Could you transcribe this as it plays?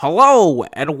Hello,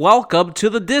 and welcome to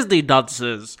the Disney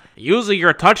Dunces. Using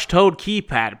your touch-tone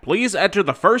keypad, please enter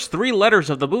the first three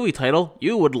letters of the movie title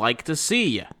you would like to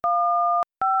see.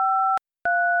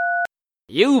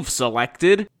 You've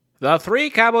selected The Three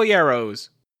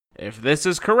Caballeros. If this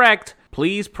is correct,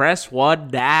 please press 1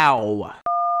 now.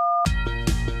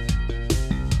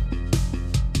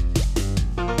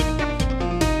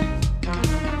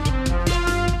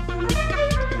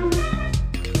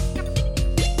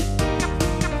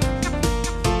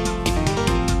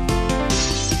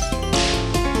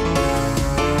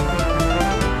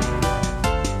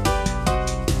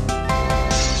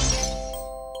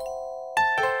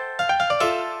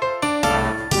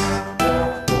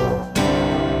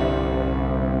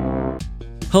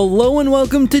 Hello and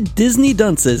welcome to Disney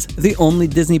Dunces, the only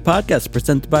Disney podcast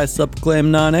presented by subclaim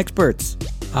non-experts.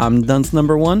 I'm dunce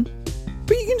number 1,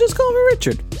 but you can just call me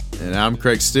Richard. And I'm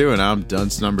Craig Stew, and I'm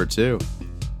dunce number 2.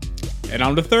 And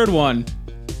I'm the third one.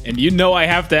 And you know I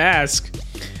have to ask,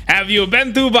 have you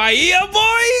been to Bahia,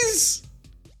 boys?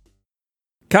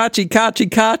 Kachi, Kachi,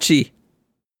 Kachi.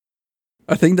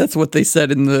 I think that's what they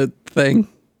said in the thing.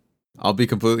 I'll be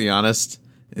completely honest.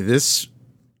 This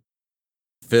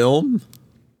film,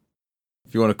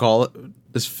 if you want to call it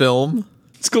this film,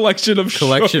 It's a collection of of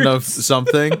shorts.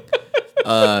 something,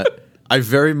 I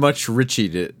very much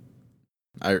richied it.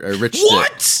 I riched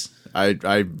What? it.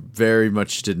 I very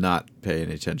much did not pay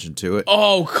any attention to it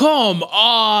Oh, come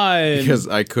on. because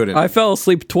I couldn't. I fell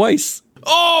asleep twice.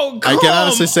 Oh, come I can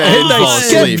honestly say I didn't I fall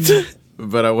asleep, skipped.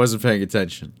 but I wasn't paying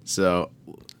attention. So,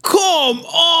 Come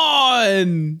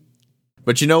on.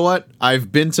 but you know what?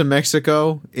 I've been to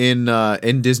Mexico in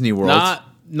Disney World.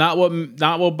 Not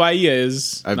what Bahia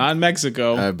is. Not in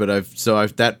Mexico. But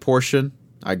I've that portion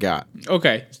I got.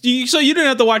 Okay. So you didn't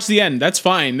have to watch the end. That's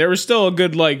fine. There was still a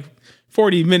good,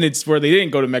 40 minutes where they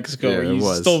didn't go to Mexico. Yeah, it You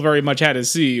was. still very much had to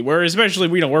see. Where especially,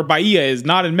 where Bahia is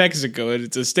not in Mexico.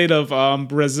 It's a state of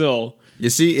Brazil. You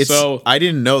see, I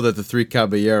didn't know that the Three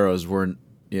Caballeros weren't,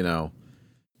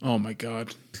 Oh, my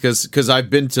God. because I've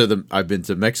been to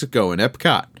Mexico and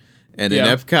Epcot, and in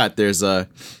Yeah. Epcot there's a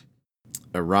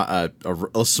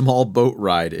small boat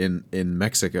ride in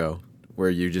Mexico where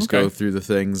you just go through the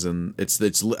things, and I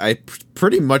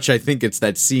think it's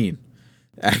that scene.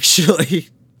 Actually,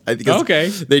 I think Okay.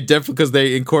 they definitely, because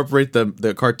they incorporate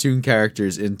the cartoon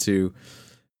characters into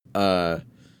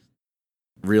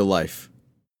real life.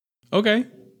 Okay.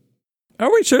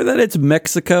 Are we sure that it's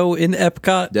Mexico in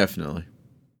Epcot Definitely.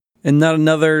 and not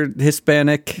another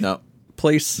Hispanic No.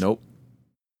 place? Nope.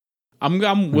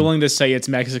 I'm willing to say it's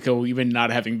Mexico, even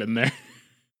not having been there.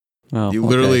 Oh, You okay.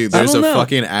 literally, I there's don't a know.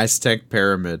 fucking Aztec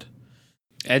pyramid.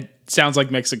 It sounds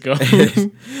like Mexico.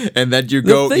 And then you The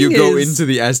go thing is- into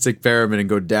the Aztec pyramid and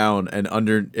go down, and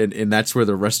and that's where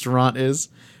the restaurant is,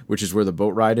 which is where the boat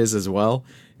ride is as well.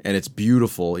 And it's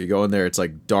beautiful. You go in there, it's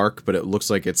like dark, but it looks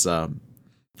like it's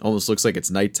almost looks like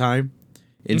it's nighttime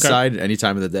inside any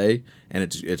time of the day. And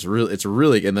it's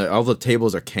really and all the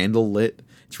tables are candle lit.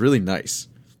 It's really nice.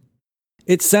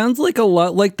 It sounds like a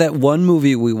lot like that one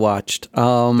movie we watched.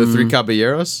 The Three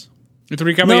Caballeros. The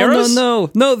Three Caballeros? No,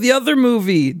 the other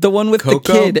movie, the one with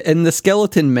Coco? the kid and the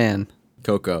skeleton man.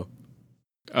 Coco.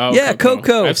 Oh, Yeah,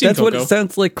 Coco. I've seen That's what Coco. it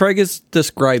sounds like Craig is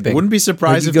describing. Wouldn't be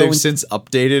surprised Like if you go they've in- since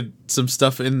updated some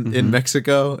stuff in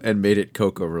Mexico and made it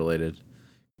Coco related,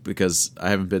 because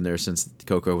I haven't been there since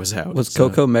Coco was out. Was so.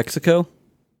 Coco Mexico?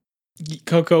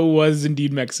 Coco was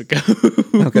indeed Mexico.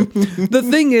 Okay. The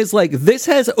thing is, this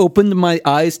has opened my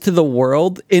eyes to the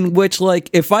world in which,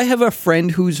 if I have a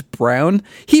friend who's brown,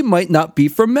 he might not be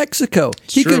from Mexico.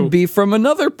 He true. could be from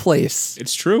another place.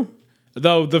 It's true.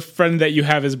 Though the friend that you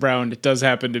have is brown, it does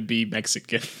happen to be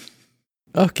Mexican.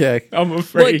 Okay. I'm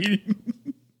afraid.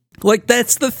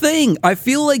 That's the thing. I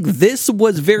feel like this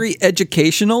was very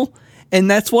educational, and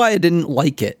that's why I didn't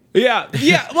like it. Yeah.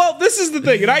 Well, this is the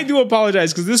thing, and I do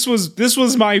apologize because this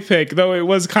was my pick, though it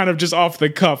was kind of just off the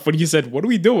cuff when he said, "What are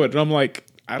we doing?" And I'm like,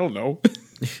 I don't know.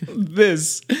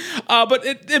 This, but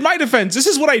in my defense, this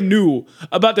is what I knew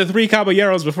about the Three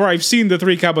Caballeros before I've seen the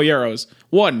Three Caballeros.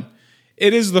 One,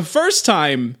 it is the first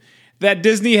time that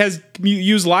Disney has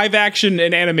used live action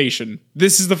and animation.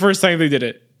 This is the first time they did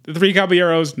it. The Three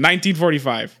Caballeros,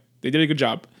 1945. They did a good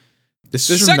job. This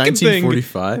The is from second thing-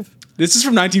 1945. This is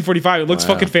from 1945. It looks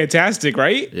Wow. fucking fantastic,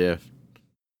 right? Yeah.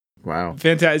 Wow.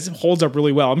 Fantastic. It holds up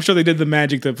really well. I'm sure they did the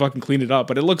magic to fucking clean it up,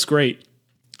 but it looks great.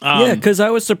 Yeah, because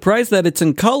I was surprised that it's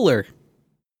in color.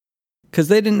 Because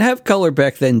they didn't have color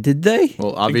back then, did they?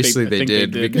 Well, obviously I they think they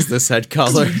did did. because this had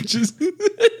color. Just-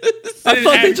 I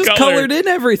thought they just colored in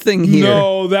everything here.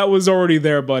 No, that was already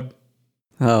there, bud.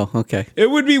 Oh, okay. It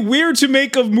would be weird to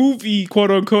make a movie, quote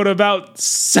unquote, about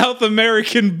South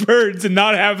American birds and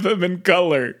not have them in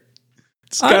color.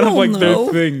 It's kind of like their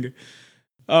thing.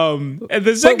 And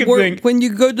the second thing, when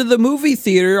you go to the movie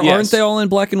theater, Yes. aren't they all in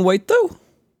black and white though?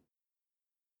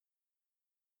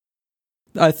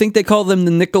 I think they call them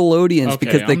the Nickelodeons Okay,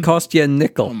 because they cost you a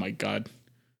nickel. oh my god,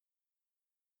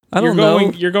 I don't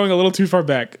know. You're going a little too far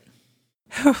back.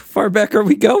 How far back are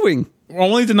we going?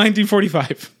 Only to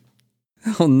 1945.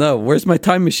 Oh no, where's my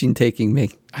time machine taking me?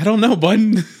 I don't know,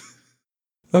 bud.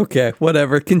 Okay,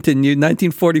 whatever. Continue.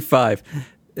 1945.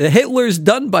 Hitler's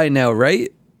done by now, right?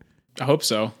 I hope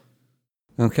so.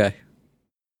 Okay.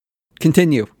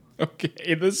 Continue.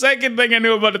 Okay, the second thing I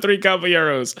knew about the Three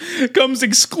Caballeros comes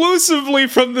exclusively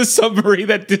from the summary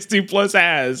that Disney Plus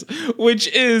has, which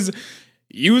is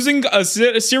using a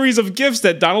series of gifts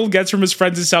that Donald gets from his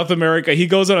friends in South America. He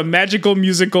goes on a magical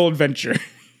musical adventure.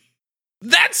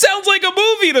 That sounds like a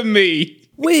movie to me.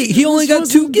 Wait, he only got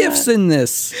 2 gifts in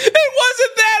this. It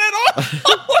wasn't that at all.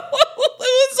 It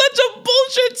was such a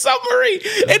bullshit summary.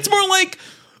 It's more like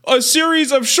a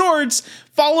series of shorts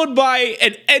followed by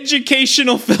an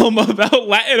educational film about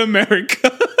Latin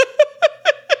America.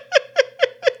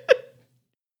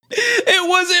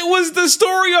 It was the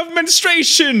story of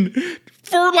menstruation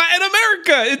for Latin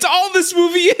America. It's all this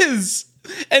movie is.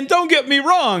 And don't get me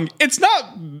wrong, it's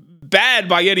not bad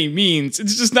by any means.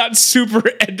 It's just not super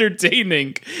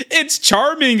entertaining. It's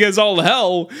charming as all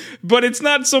hell, but it's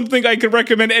not something I could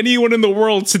recommend anyone in the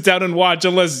world sit down and watch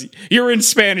unless you're in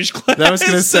Spanish class. I was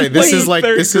gonna say this is like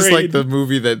grade. the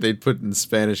movie that they put in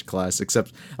Spanish class,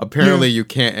 except apparently you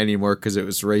can't anymore because it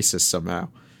was racist somehow.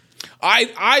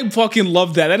 I fucking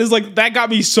love that. That is like, that got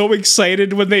me so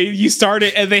excited when you start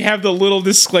it and they have the little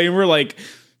disclaimer like,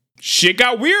 shit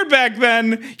got weird back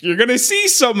then. You're gonna see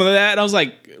some of that. And I was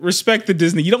like, respect the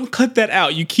Disney. You don't cut that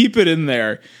out. You keep it in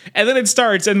there. And then it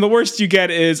starts, and the worst you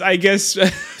get is, I guess,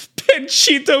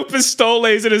 Panchito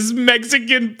Pistoles and his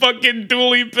Mexican fucking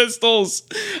dually pistols.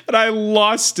 And I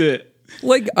lost it.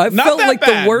 Like, I Not felt that like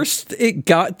bad. the worst it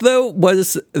got, though,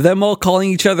 was them all calling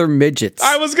each other midgets.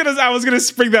 I was gonna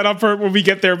bring that up for when we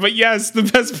get there, but yes, the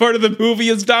best part of the movie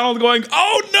is Donald going,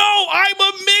 "Oh no, I'm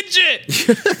a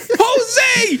midget,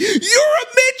 Jose, you're a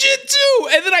midget too."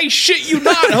 And then I shit you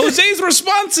not, Jose's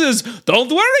response is, "Don't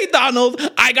worry, Donald,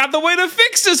 I got the way to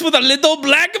fix this with a little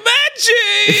black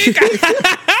magic."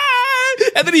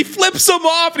 And then he flips him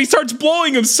off and he starts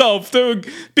blowing himself to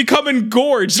become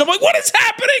engorged. I'm like, what is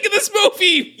happening in this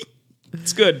movie?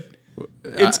 It's good.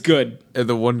 It's good. And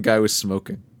the one guy was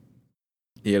smoking.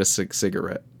 He had a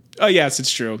cigarette. Oh, yes,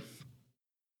 it's true.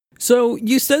 So,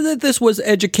 you said that this was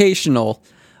educational,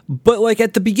 but, like,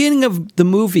 at the beginning of the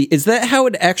movie, is that how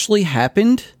it actually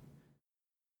happened?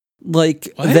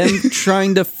 Like, What? them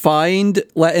trying to find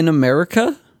Latin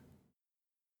America?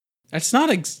 That's not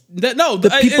no. The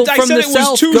people I from said the it was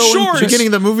South too going short. to- Beginning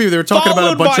of the movie, they were talking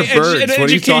about a bunch of birds. An What are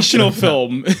you educational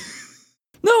talking about? film.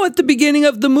 No, at the beginning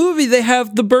of the movie, they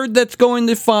have the bird that's going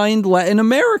to find Latin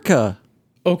America.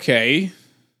 Okay.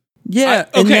 Yeah,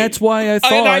 okay. and that's why I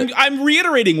thought... And I'm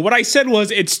reiterating what I said was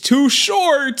it's two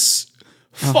shorts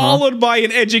followed by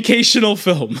an educational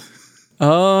film.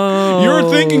 Oh.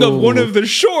 You're thinking of one of the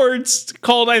shorts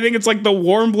called, I think it's like The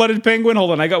Warm-Blooded Penguin.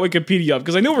 Hold on, I got Wikipedia up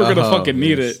because I knew we were going to fucking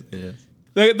need it.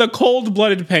 Yeah. The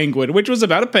Cold-Blooded Penguin, which was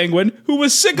about a penguin who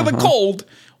was sick of the cold,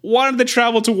 wanted to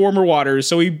travel to warmer waters,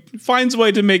 so he finds a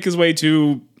way to make his way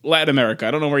to Latin America.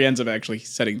 I don't know where he ends up actually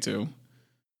setting to.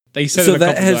 They said So it a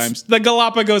that couple times. The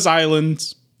Galapagos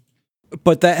Islands.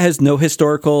 But that has no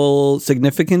historical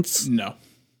significance? No.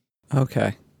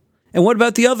 Okay. And what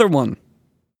about the other one?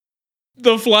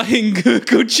 The Flying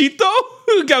Gauchito?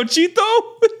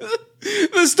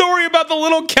 The story about the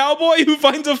little cowboy who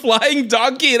finds a flying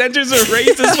donkey and enters a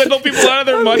race to swindle people out of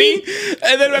their money.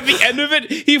 And then at the end of it,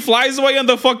 he flies away on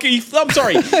the fucking... I'm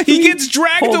sorry. He gets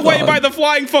dragged Hold away on. by the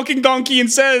flying fucking donkey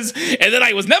and says, "And then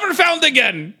I was never found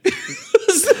again."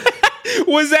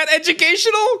 Was that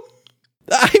educational?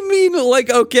 I mean, like,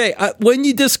 okay, when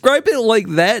you describe it like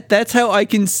that, that's how I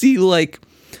can see, like...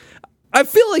 I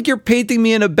feel like you're painting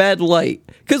me in a bad light.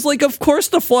 Because, like, of course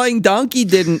the flying donkey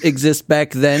didn't exist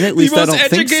back then. At least I The don't most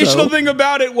think so. educational thing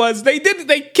about it was they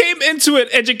came into it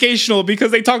educational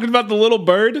because they talked about the little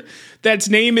bird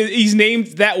he's named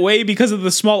that way because of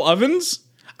the small ovens.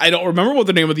 I don't remember what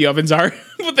the name of the ovens are,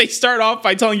 but they start off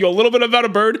by telling you a little bit about a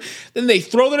bird, then they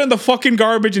throw that in the fucking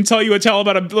garbage and tell you a tale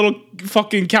about a little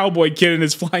fucking cowboy kid and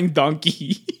his flying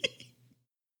donkey.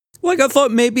 Like, I thought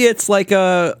maybe it's like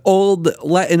a old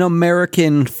Latin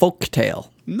American folktale.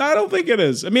 No, I don't think it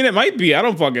is. I mean, it might be. I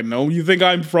don't fucking know. You think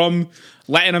I'm from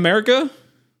Latin America?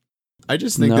 I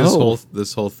just think No.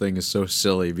 this whole thing is so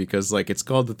silly because like it's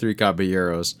called the Three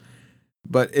Caballeros,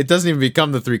 but it doesn't even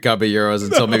become the Three Caballeros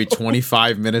until maybe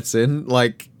 25 minutes in.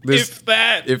 Like this, If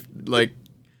that.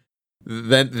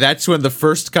 then that's when the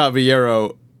first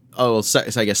Caballero. Oh, well,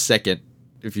 I guess second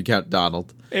if you count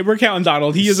Donald. Hey, we're counting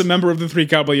Donald. He is a member of the Three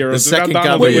Caballeros. The second Without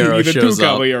Donald, it Caballero would be the shows two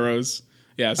up. Caballeros.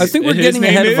 Yes. I think we're And his getting name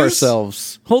ahead of is-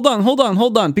 ourselves. Hold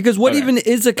on. Because what Okay. even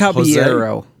is a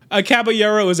caballero? A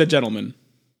caballero is a gentleman.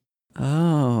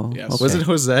 Oh, Yes. okay. Was it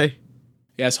Jose?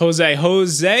 Yes,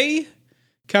 Jose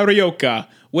Carioca,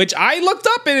 which I looked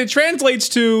up and it translates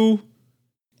to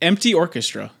empty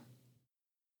orchestra.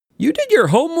 You did your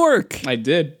homework. I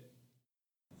did.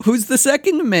 Who's the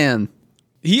second man?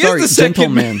 He Sorry, is the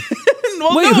second man. gentleman.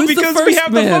 Well, Wait, no, who's the because we first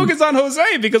have man? the focus on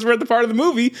Jose because we're at the part of the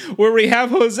movie where we have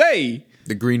Jose.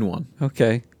 The green one.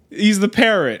 Okay. He's the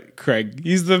parrot, Craig.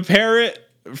 He's the parrot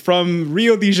from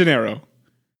Rio de Janeiro.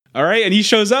 All right, and he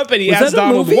shows up and he Was asks that a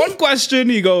Donald movie? one question.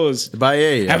 He goes,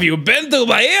 Bahia. "Have you been to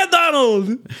Bahia,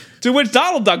 Donald?" To which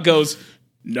Donald Duck goes,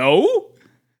 "No."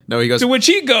 No, he goes. To which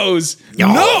he goes,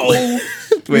 "No."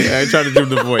 Wait, I tried to do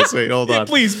the voice. Wait, hold on.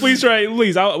 Please try.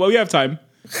 Please, well, we have time.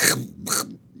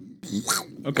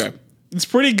 Okay, it's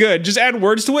pretty good. Just add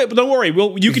words to it, but don't worry.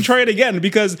 You can try it again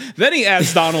because then he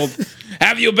asks Donald,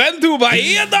 "Have you been to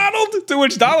Bahia, Donald?" To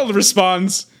which Donald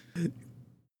responds,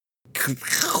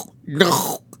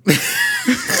 No.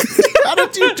 How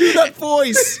did you do that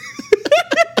voice?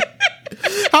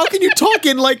 How can you talk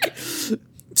and like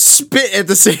spit at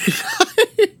the same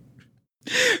time?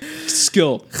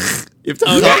 "Skill." You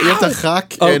have to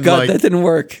hack Oh and god, like. that didn't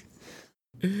work.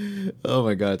 Oh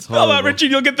my god, it's Hold horrible. on,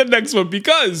 Richard, you'll get the next one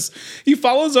because he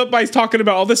follows up by talking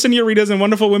about all the senoritas and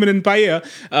wonderful women in Bahia,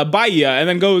 and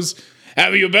then goes,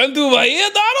 "Have you been to Bahia,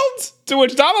 Donald?" To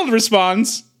which Donald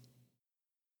responds,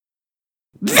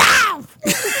 Did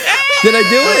I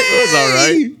do it? It was all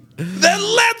right. "Then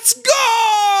let's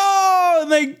go!"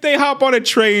 And they hop on a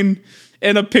train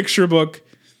in a picture book,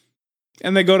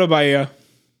 and they go to Bahia.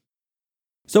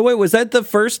 So wait, was that the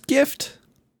first gift?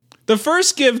 The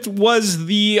first gift was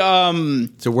the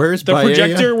So where's the Bahia?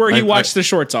 projector where he watched the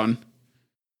shorts on.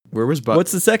 Where was Bahia?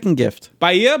 What's the second gift?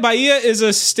 Bahia is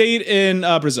a state in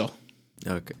Brazil.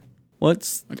 Okay.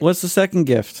 What's the second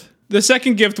gift? The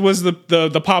second gift was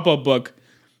the pop-up book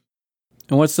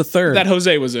And what's the third? that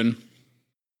Jose was in.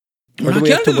 Or do we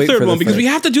have to wait for the because third? we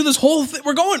have to do this whole thing.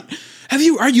 We're going.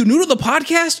 Are you new to the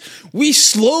podcast? We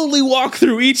slowly walk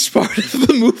through each part of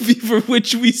the movie for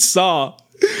which we saw.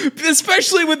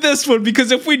 Especially with this one,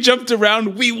 because if we jumped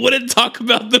around, we wouldn't talk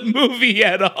about the movie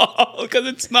at all, because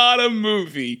it's not a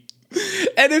movie.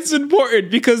 And it's important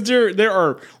because there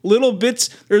are little bits,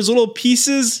 there's little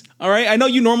pieces. All right, I know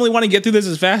you normally want to get through this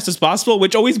as fast as possible,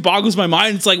 which always boggles my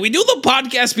mind. It's like, we do the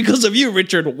podcast because of you,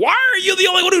 Richard. Why are you the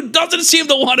only one who doesn't seem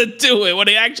to want to do it when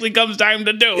it actually comes time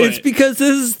to do It's it? because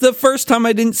this is the first time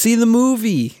I didn't see the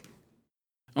movie.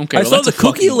 Okay, I saw that's the a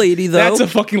fucking- cookie lady, though. That's a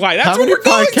fucking lie. That's How what many we're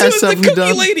going to, podcasts is the have we cookie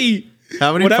done? lady.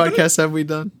 How many What happened? podcasts have we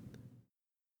done?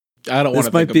 I don't want This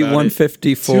to might think be about it.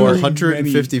 154. Too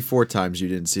 154 times you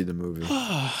didn't see the movie.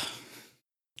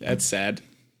 That's sad.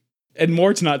 And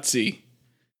more to not see.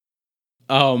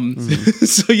 Mm-hmm.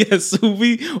 So yes,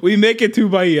 we make it to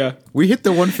Bahia. We hit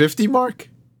the 150 mark?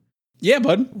 Yeah,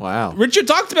 bud. Wow. Richard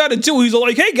talked about it too. He's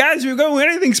like, "Hey guys, we're going with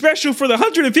anything special for the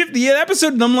 150th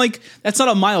episode," and I'm like, "That's not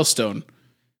a milestone.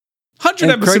 100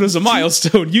 And episode Craig- is a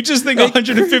milestone. You just think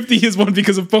 150 is one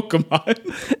because of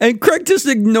Pokemon." And Craig just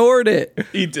ignored it.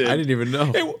 He did. I didn't even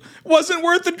know. It wasn't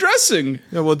worth addressing.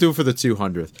 Yeah, we'll do it for the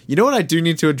 200th. You know what I do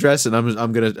need to address, and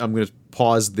I'm gonna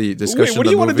pause the discussion. Wait, what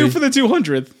do you want to do for the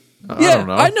 200th? I Yeah, don't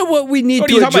know. I know what we need What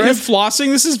do to you talk about him address. flossing?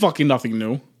 This is fucking nothing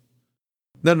new.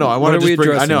 No, I What want are to we just bring.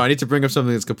 I addressing? know I need to bring up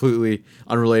something that's completely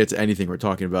unrelated to anything we're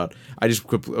talking about. I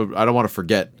don't want to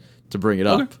forget to bring it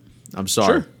up. Okay. I'm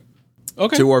sorry. Sure.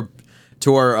 Okay.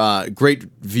 To our great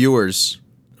viewers,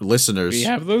 listeners, we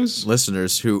have those.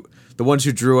 listeners the ones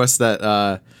who drew us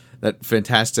that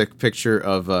fantastic picture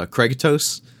of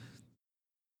Craigitos.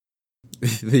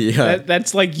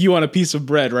 That's like you on a piece of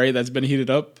bread, right? That's been heated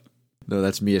up. No,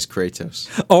 that's me as Kratos.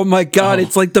 Oh my god,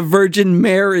 it's like the Virgin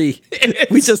Mary.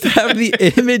 We just have the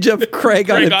image of Craig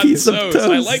on Craig a on piece of toast. toast.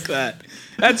 I like that.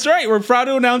 That's right. We're proud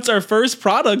to announce our first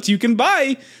product you can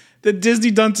buy, the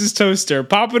Disney Dunces toaster.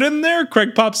 Pop it in there,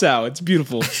 Craig pops out. It's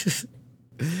beautiful.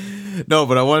 No,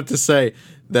 but I wanted to say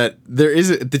that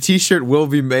the T-shirt will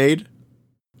be made.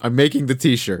 I'm making the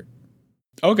T-shirt.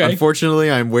 Okay. Unfortunately,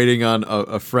 I'm waiting on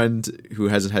a friend who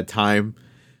hasn't had time,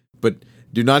 but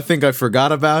do not think I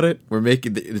forgot about it. We're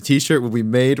making the T-shirt will be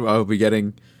made. I will be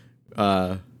getting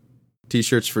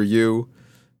T-shirts for you,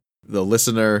 the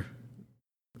listener,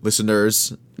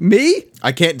 listeners. Me?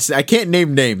 I can't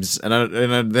name names,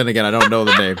 and then again, I don't know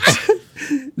the names.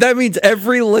 That means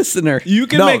every listener. You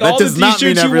can No, make that all the does not mean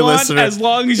t-shirts you every want listener. as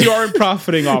long as you aren't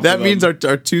profiting off That of means them.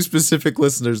 our two specific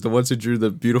listeners, the ones who drew the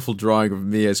beautiful drawing of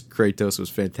me as Kratos, was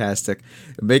fantastic.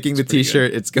 Making the pretty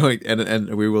T-shirt, it's going,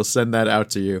 and we will send that out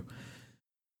to you.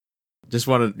 Just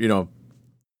want to,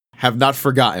 have not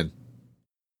forgotten.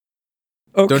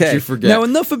 Okay. Don't you forget. Now,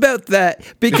 enough about that,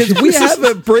 because we have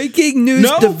a breaking news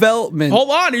No. development. Hold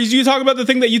on, are you talking about the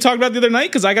thing that you talked about the other night?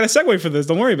 Because I got a segue for this.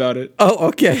 Don't worry about it. Oh,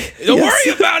 okay. Don't Yes.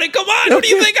 worry about it. Come on. What do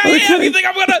you Okay, think I am? okay. You think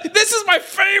I'm gonna? This is my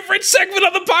favorite segment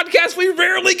of the podcast. We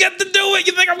rarely get to do it.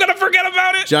 You think I'm gonna forget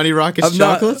about it? Johnny Rockets I'm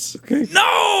not- chocolates. Okay.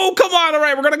 No, come on. All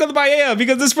right, we're gonna go to Bahia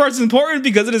because this part's important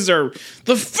because it is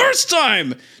the first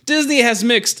time Disney has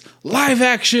mixed live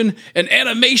action and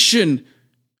animation.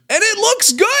 And it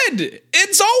looks good.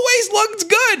 It's always looked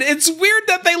good. It's weird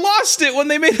that they lost it when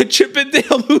they made a Chip and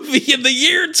Dale movie in the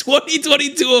year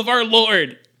 2022 of our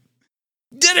Lord.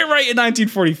 Did it right in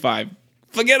 1945.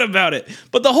 Forget about it.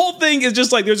 But the whole thing is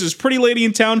just like there's this pretty lady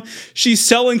in town. She's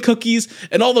selling cookies,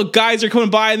 and all the guys are coming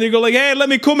by, and they go like, "Hey, let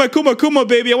me kuma kuma kuma,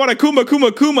 baby. I want a kuma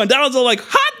kuma kuma." And Donald's all like,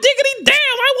 "Hot diggity damn!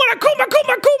 I want a kuma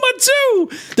kuma kuma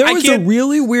too." There was a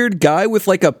really weird guy with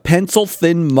like a pencil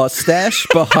thin mustache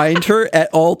behind her at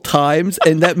all times,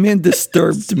 and that man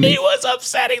disturbed me. He was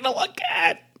upsetting to look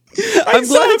at. I'm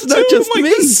glad it's not just like, me.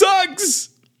 This sucks.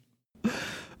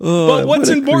 Oh, But what's what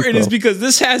a important is creepo. because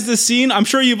this has the scene, I'm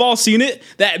sure you've all seen it,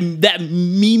 that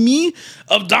meme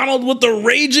of Donald with the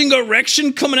raging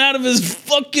erection coming out of his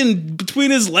fucking between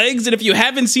his legs. And if you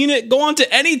haven't seen it, go on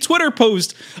to any Twitter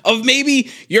post of maybe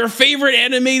your favorite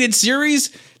animated series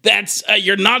that's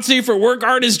your not safe for work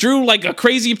artist drew like a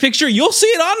crazy picture. You'll see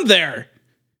it on there.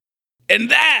 And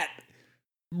that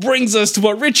brings us to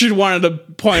what Richard wanted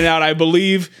to point out, I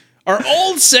believe. Our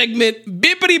old segment,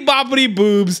 Bippity Boppity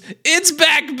Boobs. It's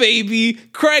back, baby.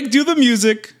 Craig, do the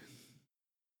music.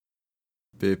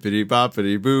 Bippity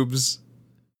boppity boobs.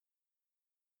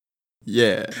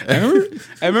 Yeah.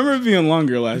 I remember it being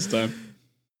longer last time.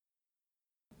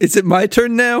 Is it my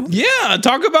turn now? Yeah,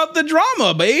 talk about the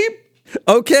drama, babe.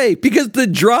 Okay, because the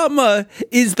drama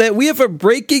is that we have a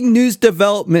breaking news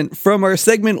development from our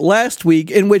segment last week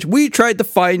in which we tried to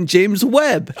find James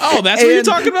Webb. Oh, that's what you're And-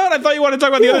 talking about? I thought you wanted to talk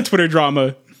about the other Twitter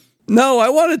drama. No, I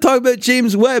want to talk about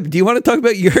James Webb. Do you want to talk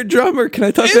about your drama, or can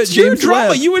I talk about It's your James drama.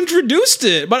 Webb? You introduced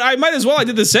it, but I might as well. I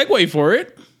did the segue for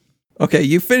it. Okay,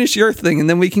 you finish your thing, and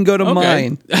then we can go to Okay.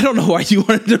 mine. I don't know why you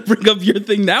wanted to bring up your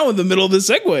thing now in the middle of the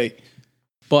segue,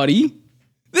 buddy.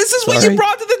 This is what you Sorry.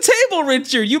 brought to the table,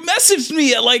 Richard. You messaged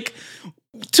me at like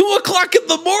 2:00 in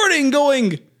the morning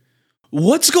going,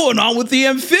 "What's going on with the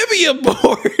amphibia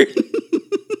porn?"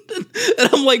 And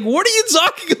I'm like, "What are you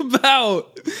talking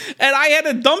about?" And I had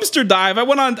a dumpster dive. I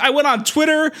went on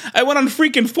Twitter. I went on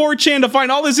freaking 4chan to find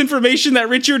all this information that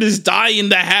Richard is dying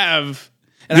to have.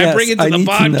 And I Yes, bring it to I the need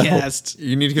to know. podcast.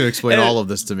 You need to explain And- all of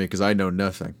this to me because I know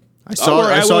nothing. I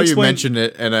worry, I saw will you explain- mention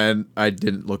it, and I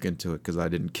didn't look into it because I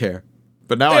didn't care.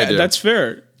 But now I Yeah, do. that's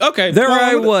fair. Okay. There well, I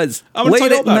I'm gonna- was, I'm gonna tell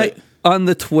late you at about night it. on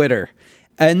the Twitter.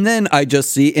 And then I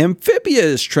just see amphibia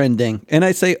is trending. And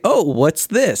I say, oh, what's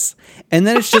this? And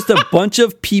then it's just a bunch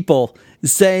of people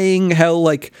saying how,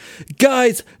 like,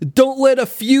 guys, don't let a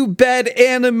few bad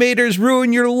animators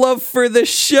ruin your love for the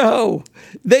show.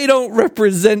 They don't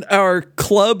represent our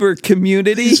club or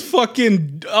community.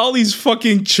 All these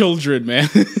fucking children, man.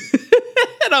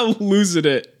 And I'm losing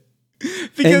it.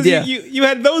 Because And yeah. you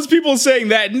had those people saying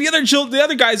that, and the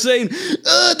other guy saying,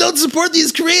 "Don't support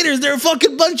these creators. They're a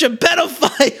fucking bunch of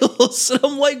pedophiles." And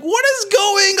I'm like, "What is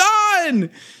going on?"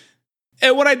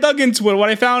 And when I dug into it, what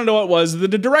I found out was that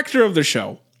the director of the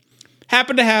show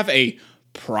happened to have a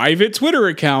private Twitter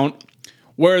account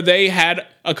where they had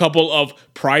a couple of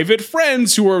private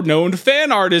friends who were known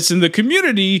fan artists in the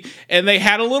community, and they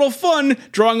had a little fun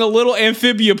drawing a little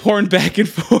amphibia porn back and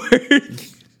forth.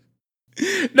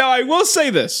 Now, I will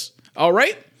say this, all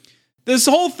right? This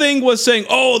whole thing was saying,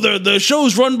 oh, the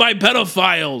show's run by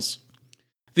pedophiles.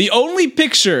 The only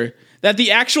picture that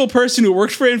the actual person who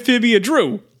worked for Amphibia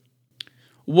drew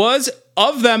was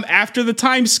of them after the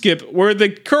time skip where the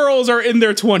girls are in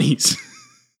their 20s.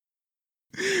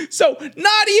 So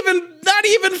not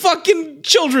even fucking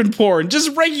children porn,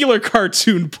 just regular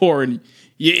cartoon porn.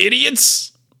 You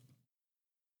idiots.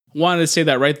 Wanted to say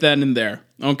that right then and there,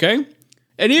 okay?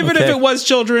 And even if Okay. it was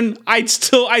children, I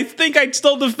think I'd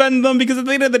still defend them because at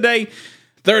the end of the day,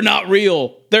 They're not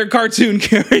real. They're cartoon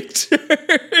characters.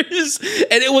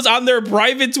 And it was on their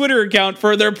private Twitter account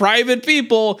for their private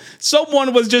people.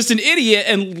 Someone was just an idiot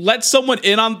and let someone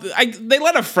in on... they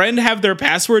let a friend have their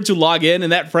password to log in,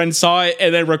 and that friend saw it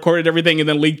and then recorded everything and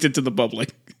then leaked it to the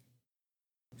public.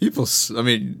 People, I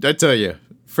mean, I tell you,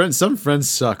 some friends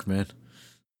suck, man.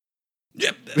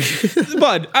 Yep.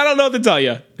 Bud, I don't know what to tell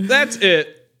you. That's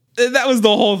it. That was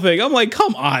the whole thing. I'm like,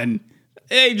 come on.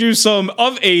 They drew some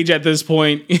of age at this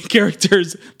point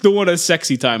characters that want a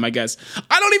sexy time, I guess.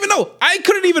 I don't even know. I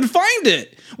couldn't even find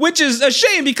it, which is a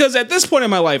shame because at this point in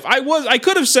my life, I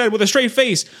could have said with a straight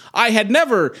face, I had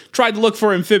never tried to look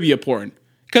for amphibia porn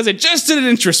because it just didn't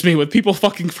interest me with people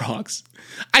fucking frogs.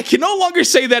 I can no longer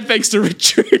say that thanks to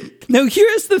Richard. Now,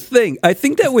 here's the thing. I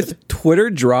think that with Twitter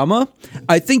drama,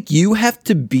 I think you have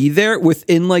to be there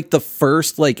within like the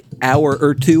first like hour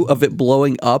or two of it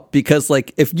blowing up because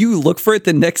like if you look for it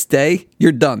the next day,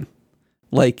 you're done.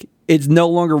 Like it's no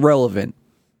longer relevant.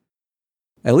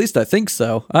 At least I think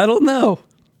so. I don't know.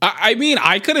 I mean,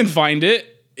 I couldn't find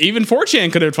it. Even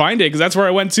 4chan couldn't find it because that's where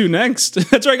I went to next.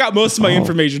 That's where I got most of my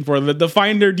information for. The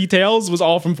Finder details was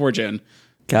all from 4chan.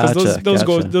 Gotcha.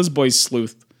 Those boys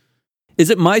sleuth. Is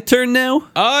it my turn now?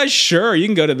 Sure. You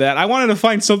can go to that. I wanted to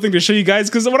find something to show you guys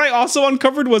because what I also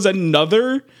uncovered was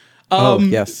another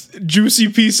yes,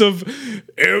 juicy piece of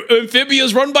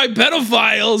amphibians run by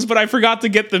pedophiles, but I forgot to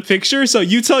get the picture. So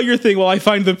you tell your thing while I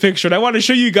find the picture. And I want to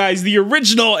show you guys the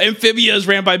original amphibians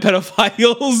ran by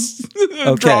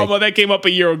pedophiles drama that came up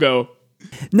a year ago.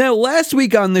 Now, last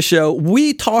week on the show,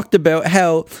 we talked about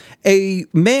how a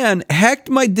man hacked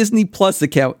my Disney Plus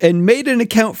account and made an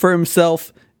account for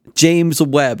himself, James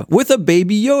Webb, with a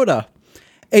baby Yoda.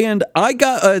 And I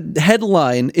got a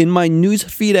headline in my news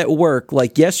feed at work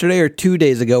like yesterday or 2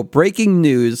 days ago, breaking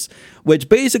news, which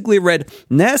basically read,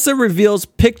 NASA reveals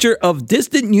picture of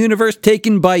distant universe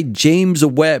taken by James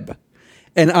Webb.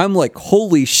 And I'm like,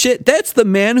 holy shit, that's the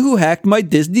man who hacked my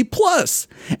Disney Plus.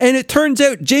 And it turns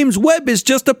out James Webb is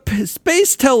just a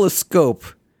space telescope.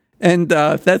 And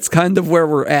that's kind of where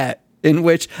we're at, in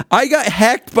which I got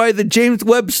hacked by the James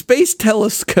Webb Space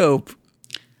Telescope.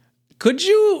 Could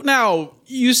you... Now,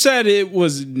 you said it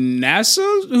was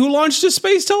NASA who launched a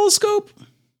space telescope?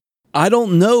 I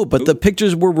don't know, but the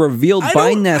pictures were revealed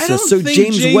by NASA, so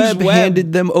James Webb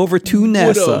handed them over to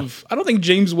NASA. I don't think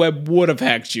James Webb would have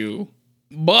hacked you.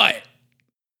 But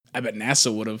I bet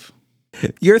NASA would have.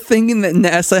 You're thinking that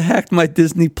NASA hacked my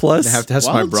Disney Plus? That's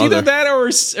my brother. It's either that or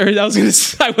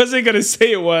I wasn't gonna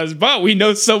say it was, but we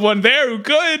know someone there who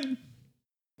could.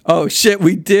 Oh shit,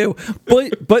 we do.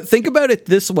 But think about it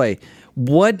this way.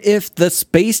 What if the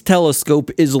space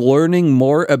telescope is learning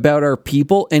more about our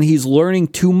people and he's learning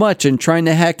too much and trying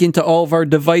to hack into all of our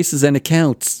devices and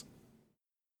accounts?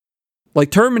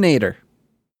 Like Terminator.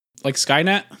 Like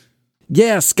Skynet?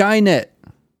 Yeah, Skynet.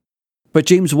 But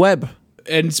James Webb.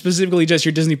 And specifically just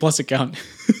your Disney Plus account.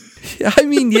 I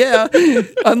mean, yeah.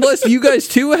 Unless you guys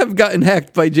too have gotten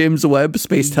hacked by James Webb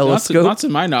Space Telescope. Not to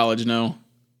my knowledge, no.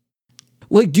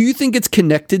 Like, do you think it's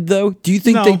connected, though? Do you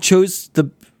think they chose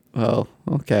the... Oh,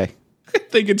 okay. I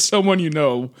think it's someone you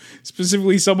know.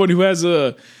 Specifically someone who has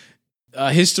a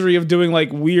history of doing,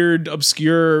 like, weird,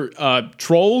 obscure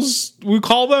trolls, we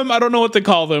call them. I don't know what to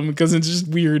call them because it's just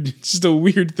weird. It's just a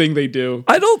weird thing they do.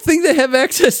 I don't think they have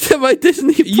access to my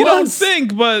Disney Plus. You don't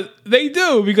think, but they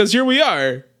do because here we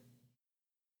are.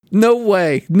 No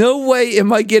way. No way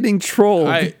am I getting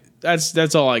trolled.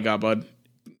 That's all I got, bud.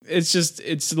 It's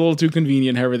a little too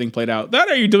convenient how everything played out. That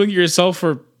or you're doing it yourself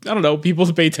for, I don't know, people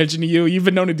to pay attention to you. You've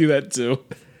been known to do that too.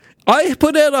 I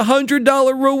put out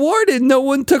 $100 reward and no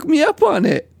one took me up on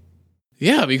it.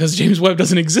 Yeah, because James Webb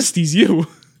doesn't exist. He's you.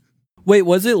 Wait,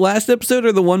 was it last episode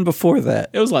or the one before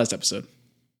that? It was last episode.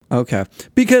 Okay.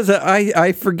 Because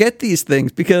I forget these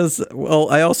things because, well,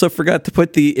 I also forgot to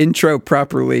put the intro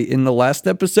properly in the last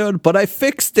episode, but I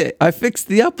fixed it. I fixed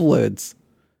the uploads.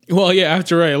 Well, yeah,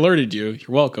 after I alerted you. You're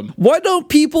welcome. Why don't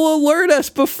people alert us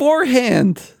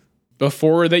beforehand?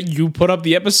 Before that you put up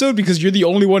the episode? Because you're the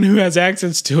only one who has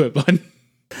access to it, bud.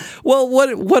 Well,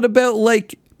 what about,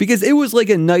 like, because it was like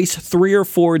a nice 3 or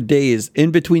 4 days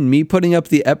in between me putting up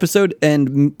the episode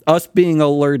and us being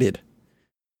alerted.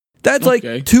 That's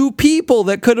okay. Like 2 people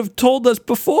that could have told us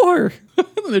before.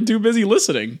 They're too busy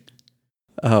listening.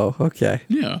 Oh, okay.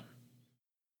 Yeah.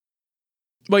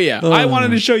 But yeah, I wanted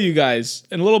to show you guys,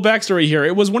 and a little backstory here.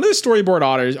 It was one of the storyboard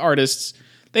artists.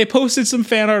 They posted some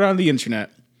fan art on the internet.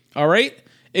 All right?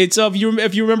 It's if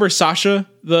you remember Sasha,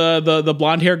 the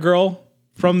blonde hair girl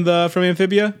from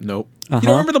Amphibia? Nope. You don't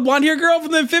remember the blonde hair girl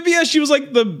from the Amphibia? She was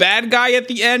like the bad guy at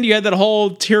the end. You had that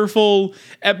whole tearful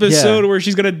episode where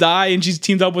she's gonna die and she's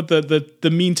teamed up with the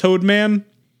mean Toad Man.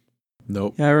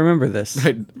 Nope. Yeah, I remember this.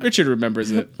 Richard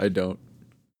remembers it. I don't.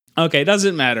 Okay,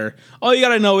 doesn't matter. All you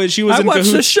gotta know is she was I in watched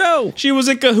cahoots. the show. She was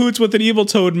in cahoots with an evil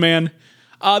Toad Man.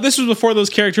 This was before those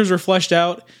characters were fleshed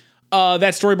out. That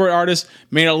storyboard artist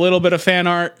made a little bit of fan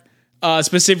art,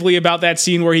 specifically about that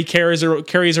scene where he carries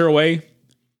her away.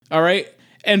 All right,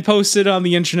 and posted on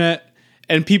the internet,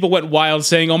 and people went wild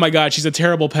saying, "Oh my God, she's a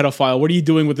terrible pedophile. What are you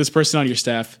doing with this person on your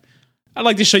staff?" I'd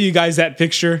like to show you guys that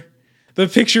picture. The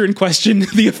picture in question,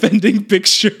 the offending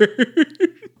picture.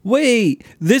 Wait,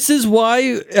 this is why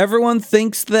everyone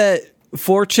thinks that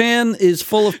 4chan is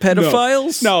full of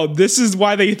pedophiles? No, this is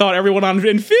why they thought everyone on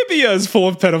Amphibia is full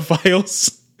of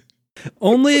pedophiles.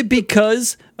 Only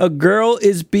because a girl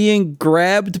is being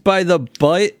grabbed by the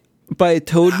butt by a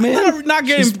Toad Man? Not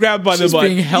getting grabbed by the butt.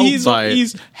 being held by it.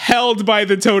 He's held by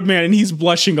the Toad Man, and he's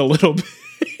blushing a little bit.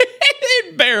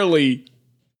 Barely.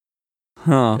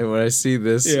 Huh. And when I see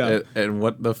this, Yeah. and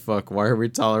what the fuck? Why are we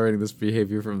tolerating this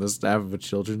behavior from the staff of a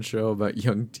children's show about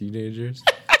young teenagers?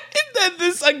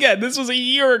 And then this was a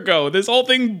year ago. This whole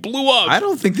thing blew up. I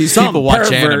don't think these Some people watch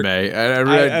pervert. anime.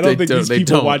 I don't think these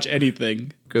people watch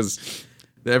anything. Because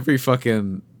every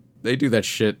fucking they do that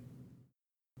shit.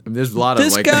 I mean, there's a lot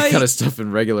This of like guy- that kind of stuff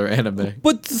in regular anime.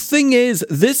 But the thing is,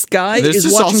 this guy This is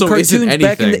just watching also isn't cartoons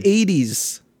back in the anything.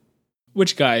 80s.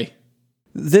 Which guy?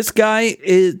 This guy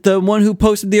is the one who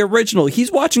posted the original. He's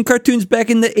watching cartoons back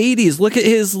in the 80s. Look at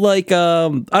his, like, I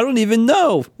don't even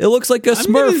know. It looks like a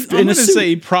Smurf I'm in gonna a suit. say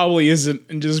he probably isn't,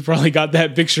 and just probably got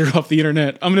that picture off the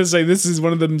internet. I'm gonna say this is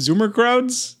one of them Zoomer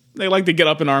crowds. They like to get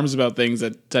up in arms about things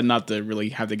that tend not to really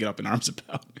have to get up in arms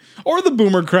about. Or the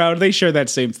Boomer crowd. They share that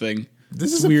same thing.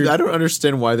 This is weird. I don't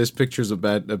understand why this picture's a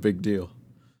big deal.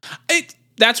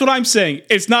 That's what I'm saying.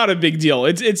 It's not a big deal.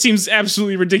 It seems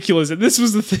absolutely ridiculous. And this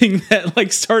was the thing that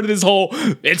like started this whole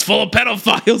it's full of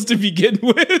pedophiles to begin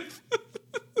with.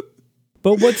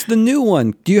 But what's the new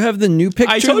one? Do you have the new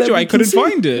picture? I told that you we I can couldn't see?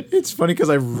 find it. It's funny because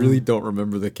I really don't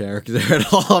remember the character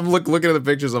at all. I'm looking at the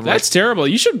pictures. I'm That's terrible.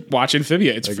 You should watch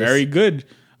Amphibia. It's guess. very good.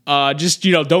 Just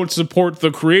don't support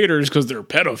the creators because they're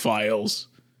pedophiles.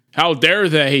 How dare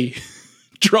they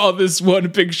draw this one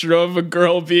picture of a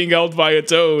girl being held by a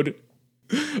toad?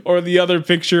 Or the other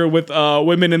picture with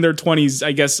women in their 20s,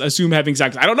 I guess, assume having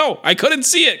sex. I don't know. I couldn't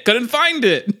see it. Couldn't find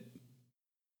it.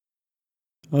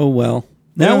 Oh, well.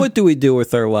 Now Yeah. what do we do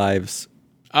with our lives?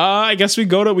 I guess we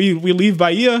leave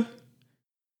Bahia.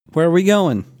 Where are we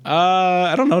going?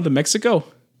 I don't know, to Mexico.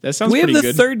 That sounds Do we have pretty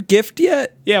the good. third gift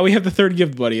yet? Yeah, we have the third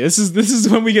gift, buddy. This is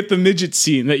when we get the midget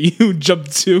scene that you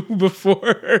jumped to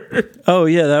before. Oh,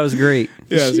 yeah, that was great.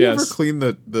 Yes, Did she ever yes. clean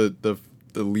the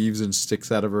leaves and sticks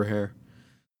out of her hair?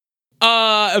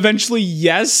 Eventually,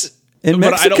 yes. In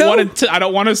but Mexico? I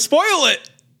don't want to spoil it.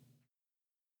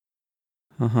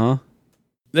 Uh-huh.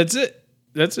 That's it.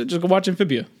 Just go watch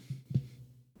Amphibia.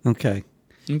 Okay.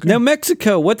 Okay. Now,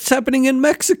 Mexico. What's happening in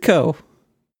Mexico?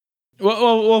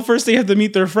 Well, first they have to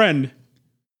meet their friend,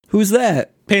 Who's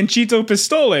that? Panchito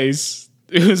Pistoles.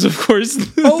 Who's of course.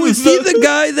 Oh, is he the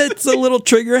guy that's a little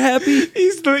trigger happy? He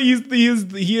is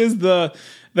the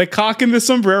cock in the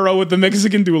sombrero with the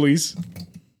Mexican doolies.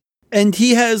 And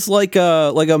he has like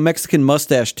a Mexican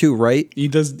mustache too, right? He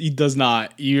does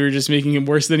not. You're just making him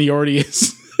worse than he already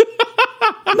is.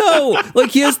 No,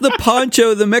 like he has the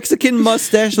poncho, the Mexican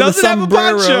mustache, and the Doesn't have a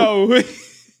sombrero. poncho.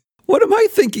 What am I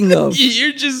thinking of?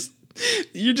 You're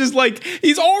just like,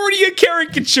 he's already a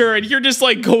caricature, and you're just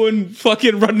like going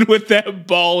fucking running with that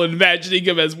ball and imagining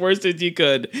him as worse as you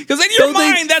could. Because in your Don't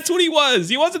they- mind, that's what he was.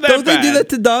 He wasn't that Don't bad. they do that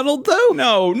to Donald though?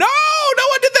 No one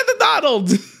did that to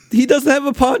Donald. He doesn't have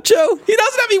a poncho. He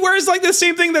doesn't have. He wears like the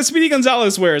same thing that Speedy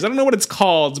Gonzalez wears. I don't know what it's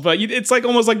called, but it's like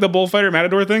almost like the bullfighter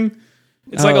matador thing.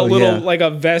 It's like a Oh, little yeah. like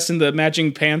a vest and the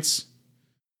matching pants.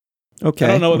 Okay, I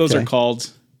don't know what those okay. are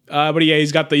called. But yeah,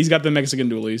 he's got the Mexican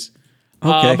doolies.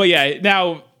 Okay. But yeah,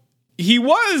 now he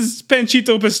was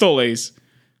Panchito Pistoles.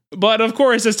 But of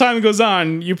course, as time goes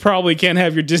on, you probably can't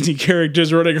have your Disney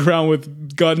characters running around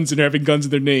with guns and having guns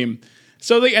in their name.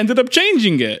 So they ended up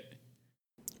changing it.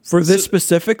 For this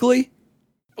specifically?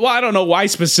 Well, I don't know why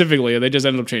specifically. They just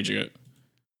ended up changing it.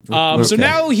 So Okay.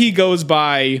 now he goes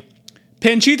by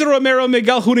Panchito Romero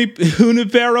Miguel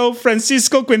Junipero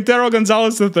Francisco Quintero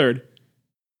Gonzalez III.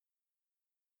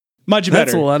 Much better.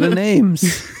 That's a lot of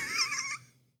names.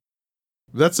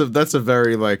 That's a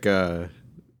very like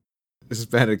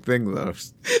Hispanic thing though.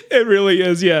 It really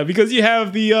is, yeah. Because you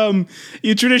have the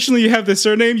you traditionally have the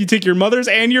surname. You take your mother's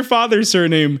and your father's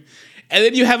surname, and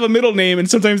then you have a middle name, and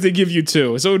sometimes they give you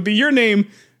two. So it would be your name,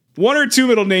 one or two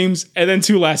middle names, and then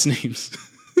two last names.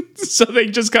 So they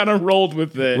just kind of rolled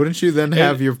with it. Wouldn't you then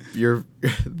have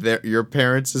your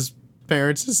parents'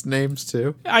 names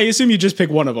too? I assume you just pick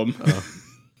one of them.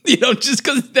 You know, just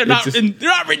because they're not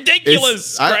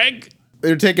ridiculous, Greg.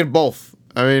 They're taking both.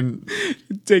 I mean,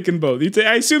 Taking both.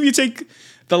 I assume you take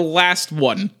the last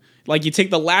one. Like, you take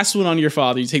the last one on your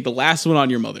father, you take the last one on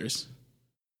your mother's,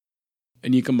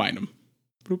 and you combine them.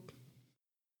 Boop.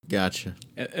 gotcha.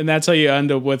 And that's how you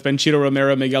end up with Panchito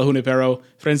Romero, Miguel Junipero,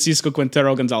 Francisco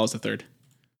Quintero Gonzalez III.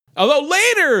 Although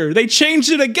later, they changed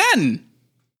it again.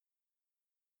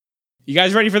 You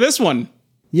guys ready for this one?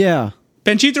 Yeah.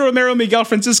 Panchito Romero, Miguel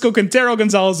Francisco Quintero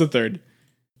Gonzalez III.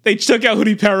 They took out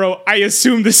Junipero, I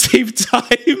assume, to save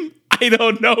time. I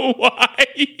don't know why.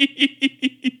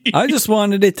 I just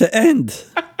wanted it to end.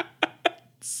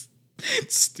 It's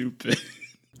stupid.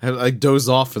 I doze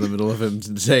off in the middle of him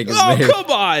saying his Oh, name. come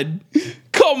on.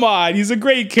 Come on. He's a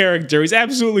great character. He's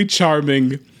absolutely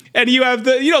charming. And you have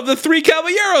the Three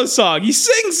Caballeros song. He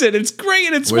sings it. It's great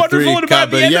and it's We're wonderful. three And about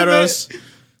the end of caballeros. it,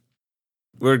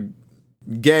 We're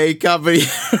gay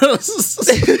caballeros.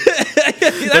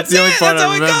 that's the only part That's I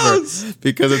how it remember goes.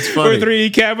 because it's funny. We're three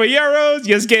caballeros.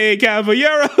 Yes, gay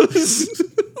caballeros.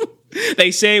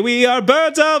 They say we are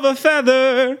birds of a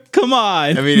feather. Come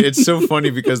on. I mean, it's so funny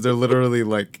because they're literally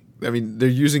like, I mean, they're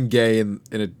using gay in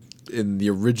the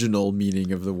original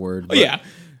meaning of the word. But, yeah.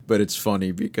 but it's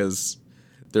funny because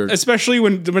they're Especially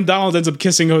when Donald ends up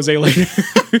kissing Jose later.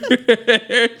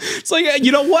 It's like,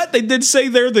 you know what? They did say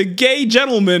they're the gay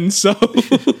gentlemen, so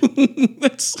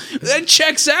that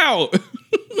checks out.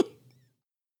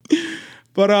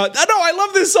 But no, I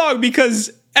love this song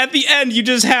because at the end you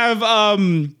just have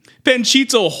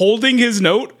Panchito holding his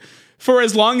note for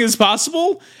as long as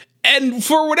possible. And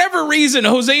for whatever reason,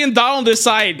 Jose and Donald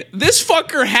decide this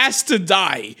fucker has to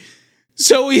die.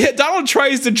 So Donald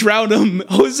tries to drown him.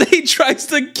 Jose tries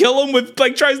to kill him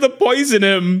tries to poison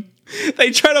him.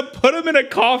 They try to put him in a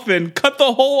coffin, cut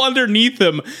the hole underneath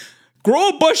him, grow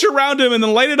a bush around him, and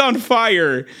then light it on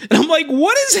fire. And I'm like,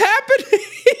 what is happening?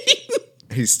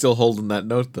 he's still holding that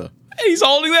note though. And he's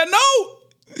holding that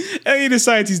note. And he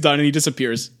decides he's done and he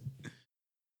disappears.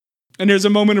 And there's a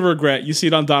moment of regret. You see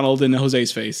it on Donald and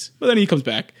Jose's face. But then he comes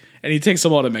back and he takes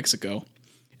them all to Mexico.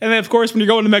 And then, of course, when you're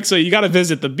going to Mexico, you got to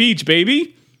visit the beach,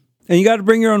 baby. And you got to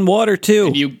bring your own water, too.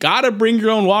 And you got to bring your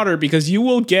own water because you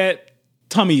will get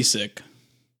tummy sick.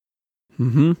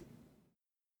 Mm-hmm.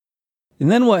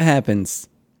 And then what happens?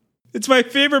 It's my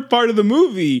favorite part of the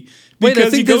movie. Wait, I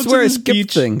because think you this is go to where I this skipped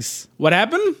beach. things. What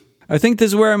happened? I think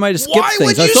this is where I might have skipped Why things.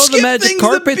 would you I saw skip the magic things?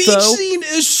 carpet, The beach though. scene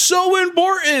is so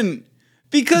important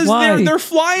because Why? they're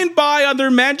flying by on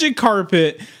their magic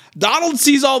carpet. Donald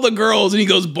sees all the girls and he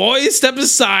goes, boys, step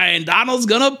aside. Donald's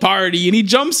gonna party. And he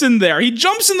jumps in there. He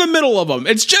jumps in the middle of them.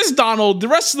 It's just Donald. The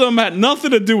rest of them had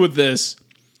nothing to do with this.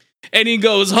 And he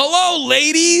goes, hello,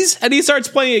 ladies. And he starts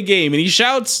playing a game and he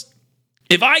shouts,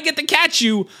 if I get to catch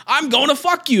you, I'm going to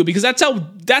fuck you, because that's how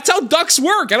ducks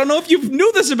work. I don't know if you knew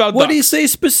this about What ducks. do you say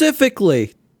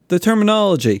specifically? The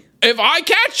terminology. If I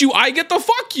catch you, I get to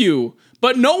fuck you.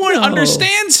 But no one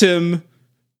understands him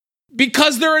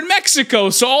because they're in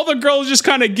Mexico. So all the girls just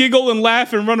kind of giggle and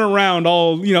laugh and run around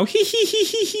all, hee hee hee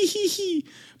hee hee hee hee.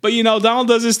 But Donald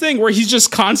does this thing where he's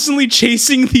just constantly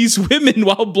chasing these women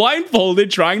while blindfolded,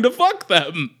 trying to fuck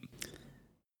them.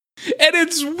 And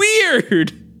it's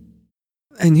weird.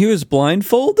 And he was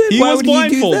blindfolded? He Why was would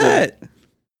blindfolded. he do that?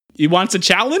 He wants a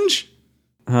challenge?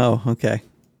 Oh, okay.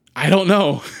 I don't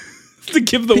know. To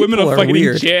give the women People a are fighting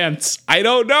weird. chance. I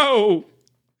don't know.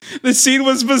 The scene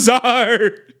was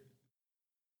bizarre.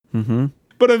 Mm-hmm.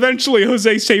 But eventually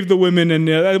Jose saved the women, and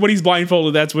when he's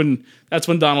blindfolded, that's when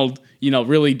Donald,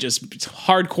 really just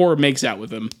hardcore makes out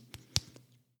with him.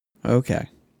 Okay.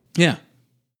 Yeah.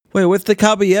 Wait, with the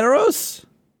Caballeros?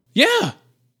 Yeah.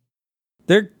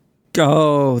 That's You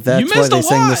why missed they a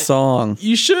sang the lot. song.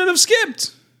 You shouldn't have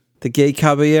skipped. The gay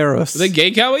Caballeros. The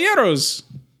gay caballeros.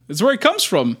 That's where it comes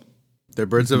from. They're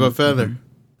birds of a feather.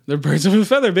 They're birds of a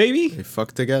feather, baby. They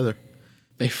fuck together.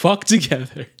 They fuck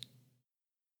together.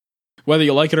 Whether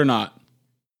you like it or not.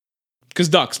 Because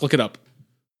ducks, look it up.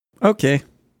 Okay.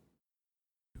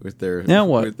 With their Now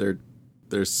what? With their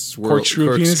Corkscrew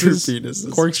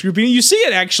penises. Corkscrew penis. You see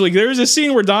it, actually. There's a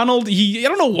scene where Donald, I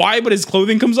don't know why, but his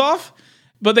clothing comes off.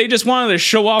 But they just wanted to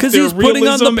show off their Because realism. he's putting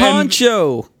on the and-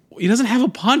 poncho. He doesn't have a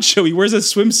poncho. He wears a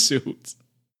swimsuit.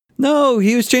 No,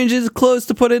 he was changing his clothes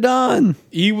to put it on.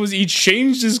 He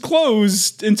changed his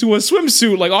clothes into a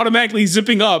swimsuit, like automatically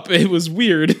zipping up. It was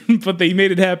weird, but they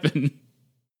made it happen.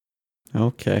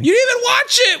 Okay. You didn't even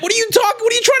watch it. What are you talking?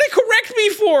 What are you trying to correct me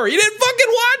for? You didn't fucking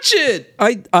watch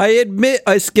it. I admit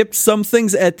I skipped some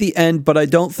things at the end, but I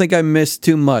don't think I missed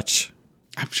too much.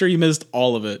 I'm sure you missed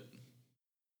all of it.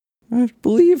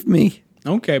 Believe me.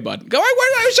 Okay, bud.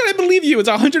 Why should I believe you? It's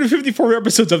 154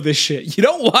 episodes of this shit. You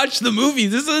don't watch the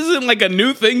movies. This isn't like a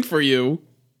new thing for you.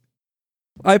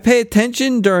 I pay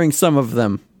attention during some of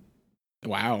them.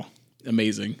 Wow.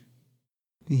 Amazing.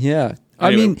 Yeah.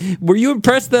 Anyway. I mean, were you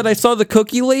impressed that I saw the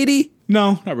cookie lady?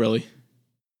 No, not really.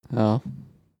 Oh.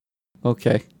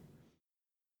 Okay.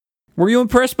 Were you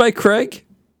impressed by Craig?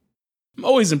 I'm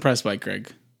always impressed by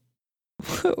Craig.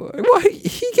 Why?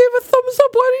 He gave a thumbs up.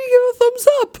 Why did he give a thumbs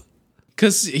up?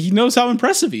 Because he knows how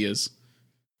impressive he is.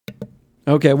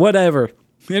 Okay, whatever.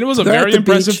 And it was a They're at very the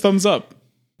impressive beach. thumbs up.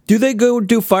 Do they go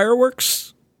do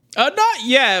fireworks? Not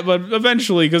yet, but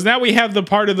eventually, because now we have the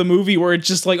part of the movie where it's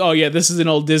just like, oh yeah, this is an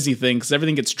old Disney thing, because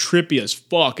everything gets trippy as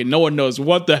fuck, and no one knows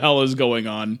what the hell is going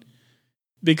on.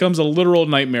 Becomes a literal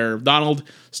nightmare. Donald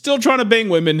still trying to bang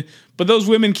women, but those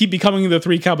women keep becoming the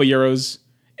three caballeros.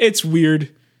 It's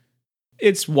weird.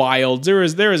 It's wild. There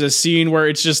is a scene where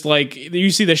it's just like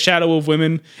you see the shadow of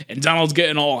women, and Donald's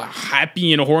getting all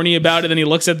happy and horny about it. And he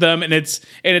looks at them, and it's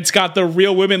got the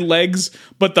real women legs,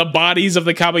 but the bodies of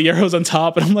the caballeros on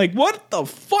top. And I'm like, what the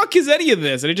fuck is any of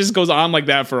this? And it just goes on like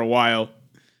that for a while,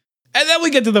 and then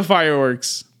we get to the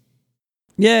fireworks.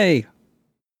 Yay!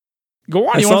 Go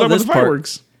on. You want to talk about the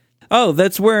fireworks? Oh,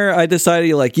 that's where I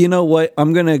decided, like, you know what?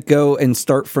 I'm gonna go and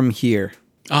start from here.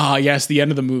 Ah, yes, the end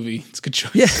of the movie. It's a good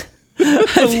choice. Yeah.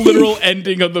 The literal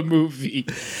ending of the movie.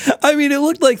 I mean, it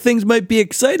looked like things might be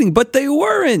exciting, but they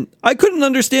weren't. I couldn't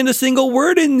understand a single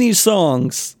word in these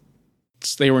songs.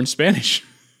 They were in Spanish.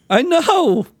 I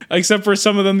know. Except for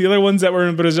some of them, the other ones that were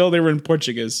in Brazil, they were in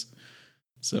Portuguese.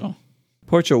 So.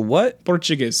 Portugal what?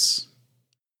 Portuguese.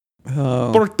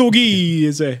 Oh.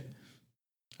 Portuguese. I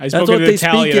That's spoke what in they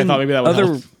Italian. speak I in thought maybe that would other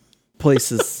help.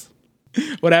 places.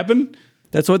 What happened?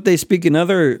 That's what they speak in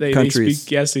other countries.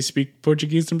 They speak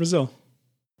Portuguese in Brazil.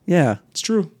 Yeah. It's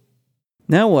true.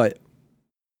 Now what?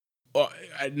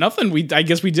 Nothing. I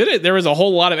guess we did it. There was a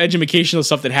whole lot of educational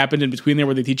stuff that happened in between there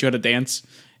where they teach you how to dance.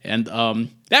 And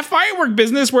that firework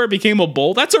business where it became a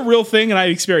bowl, that's a real thing, and I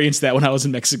experienced that when I was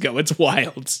in Mexico. It's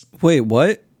wild. Wait,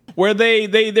 what? Where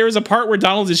there was a part where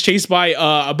Donald is chased by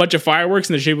a bunch of fireworks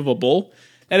in the shape of a bull.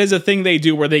 That is a thing they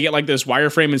do where they get like this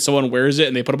wireframe and someone wears it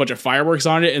and they put a bunch of fireworks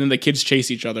on it and then the kids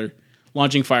chase each other,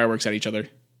 launching fireworks at each other.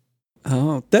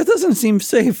 Oh, that doesn't seem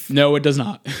safe. No, it does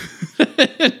not.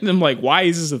 I'm like, why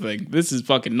is this a thing? This is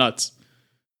fucking nuts.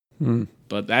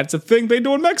 But that's a thing they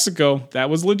do in Mexico. That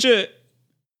was legit.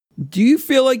 Do you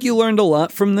feel like you learned a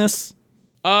lot from this?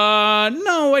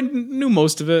 No, I knew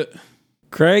most of it.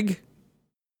 Craig?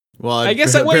 Well, I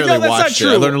guess barely that's not watched it.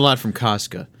 true. I learned a lot from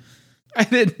Casca. I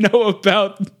didn't know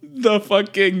about the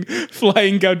fucking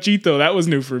flying gauchito. That was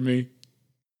new for me.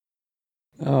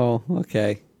 Oh,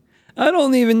 okay. I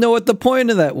don't even know what the point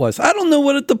of that was. I don't know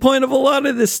what the point of a lot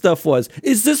of this stuff was.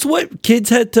 Is this what kids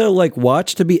had to like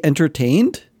watch to be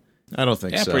entertained? I don't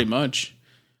think Yeah, so. pretty much.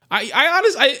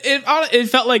 It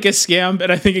felt like a scam, and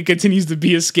I think it continues to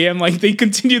be a scam. Like they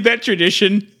continued that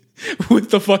tradition with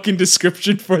the fucking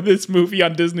description for this movie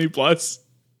on Disney Plus.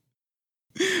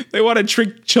 They want to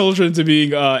trick children to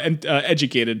being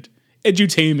educated.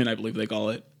 Edutainment, I believe they call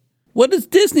it. What does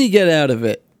Disney get out of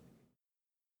it?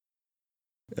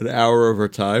 An hour over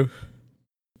time.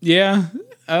 Yeah,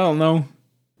 I don't know.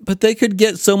 But they could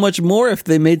get so much more if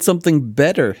they made something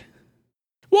better.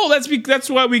 Well, that's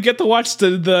why we get to watch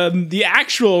the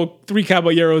actual Three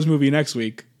Caballeros movie next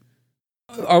week.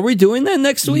 Are we doing that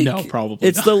next week? No,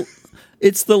 probably not.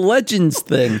 It's the Legends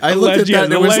thing. I looked at that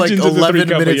and the it was like Legends of the Three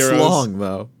 11 minutes Caballeros. long,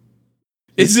 though.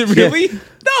 Is it really?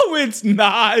 No, it's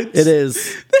not. It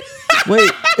is.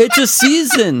 Wait, it's a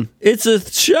season. It's a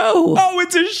show. Oh,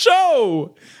 it's a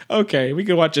show. Okay, we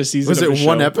could watch a season. Was of it a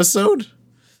one show. episode?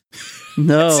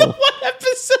 No. It's a one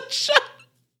episode show.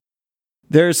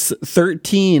 There's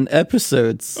 13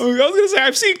 episodes. Oh, I was gonna say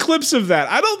I've seen clips of that.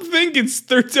 I don't think it's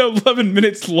 13 to 11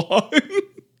 minutes long.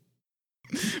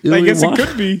 Do I we guess want- it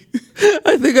could be.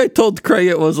 I think I told Craig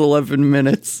it was 11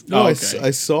 minutes. No, Oh, okay.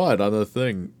 I saw it on the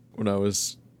thing when I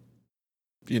was,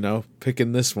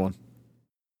 picking this one.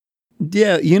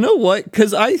 Yeah, you know what?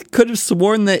 Because I could have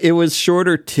sworn that it was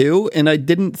shorter too, and I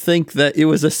didn't think that it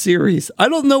was a series. I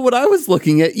don't know what I was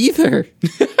looking at either.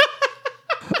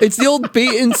 It's the old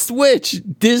bait and switch.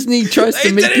 Disney tries to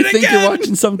They make did you it think again! you're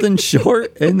watching something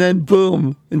short, and then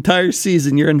boom, entire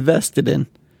season you're invested in.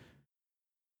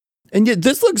 And yet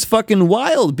this looks fucking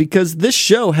wild because this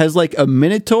show has like a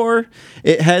Minotaur.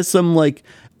 It has some like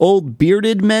old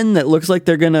bearded men that looks like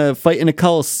they're gonna fight in a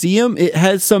coliseum. It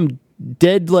has some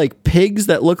dead like pigs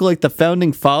that look like the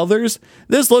founding fathers.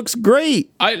 This looks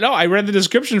great. I read the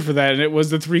description for that, and it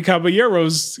was the three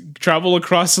caballeros travel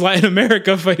across Latin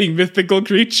America fighting mythical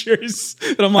creatures.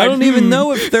 And I'm like, I don't even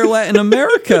know if they're Latin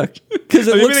America because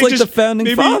it Maybe looks they like just- the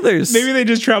founding fathers. Maybe they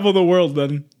just travel the world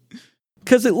then.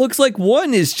 Because it looks like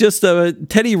one is just a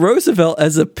Teddy Roosevelt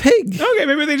as a pig. Okay,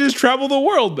 maybe they just travel the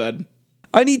world then.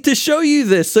 I need to show you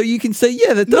this so you can say,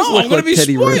 yeah, that does No, look I'm gonna like be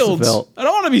Teddy spoiled. Roosevelt. I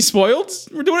don't want to be spoiled.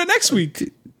 We're doing it next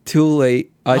week. Too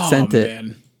late. I sent it.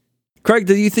 Man. Craig,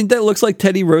 do you think that looks like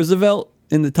Teddy Roosevelt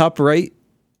in the top right?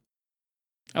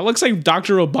 It looks like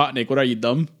Dr. Robotnik. What are you,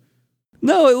 dumb?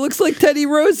 No, it looks like Teddy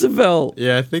Roosevelt.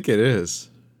 Yeah, I think it is.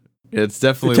 It's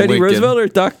definitely Teddy Lincoln. Roosevelt or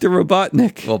Dr.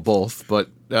 Robotnik? Well, both, but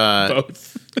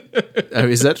Both. I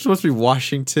mean, is that supposed to be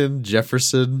Washington,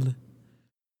 Jefferson?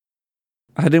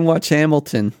 I didn't watch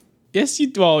Hamilton. Yes,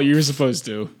 you're supposed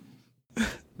to.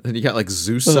 And you got like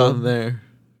Zeus Uh-huh. on there.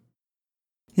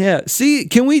 Yeah. See,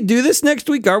 can we do this next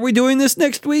week? Are we doing this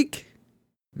next week?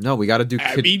 No, we got to do.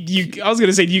 I was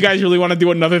gonna say, do you guys really want to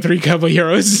do another Three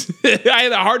caballeros?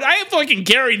 I fucking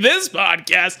carried this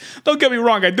podcast. Don't get me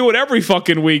wrong, I do it every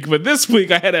fucking week, but this week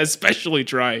I had to especially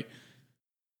try.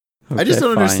 I just Okay,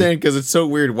 don't fine. understand because it's so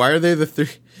weird. Why are they the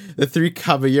three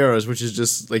caballeros, which is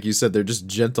just like you said, they're just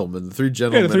gentlemen. The three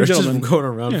gentlemen three are gentlemen. just going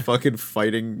around fucking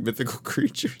fighting mythical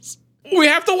creatures. We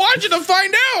have to watch it to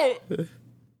find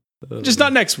out. Just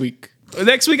not next week.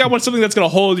 Next week I want something that's gonna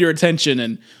hold your attention,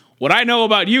 and what I know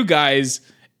about you guys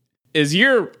is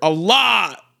you're a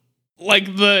lot like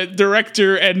the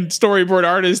director and storyboard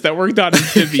artist that worked on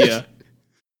Amphibia.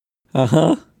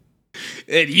 Uh-huh.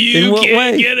 And In you what can't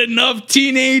way? get enough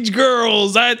teenage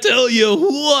girls, I tell you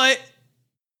what.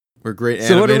 We're great animators.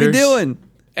 So what are we doing?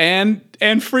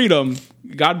 And freedom.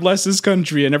 God bless this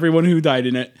country and everyone who died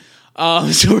in it.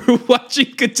 So we're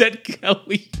watching Cadet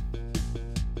Kelly.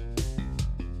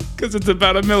 Because it's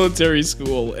about a military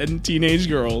school and teenage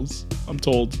girls, I'm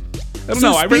told. I don't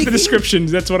So know. I read the speaking- description.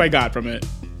 That's what I got from it.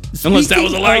 Unless that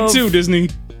was a lie Speaking of- too, Disney.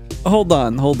 Hold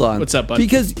on. What's up, bud?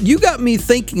 Because you got me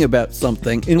thinking about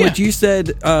something in which Yeah. you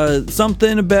said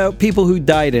something about people who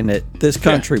died in it, this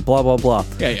country, blah, blah, blah.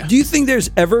 Yeah. Do you think there's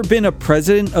ever been a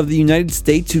president of the United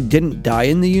States who didn't die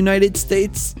in the United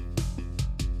States?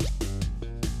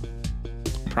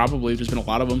 Probably. There's been a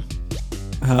lot of them.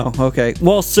 Oh, okay.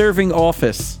 While serving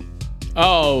office.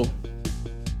 Oh.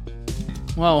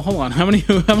 Well, hold on. How many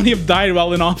have died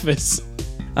while in office?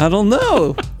 I don't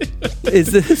know.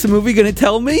 Is this movie going to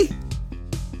tell me?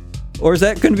 Or is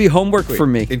that going to be homework for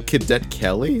me? In Cadet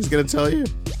Kelly, he's gonna tell you.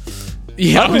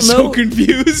 Yeah, I don't was know. so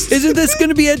confused. Isn't this going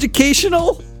to be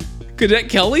educational? Cadet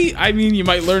Kelly? I mean, you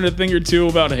might learn a thing or two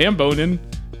about ham boning.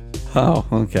 Oh,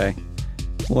 okay.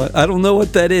 What? I don't know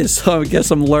what that is, so I guess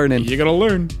I'm learning. You're gonna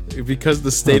learn. Because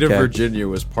the state of Okay. Virginia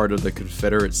was part of the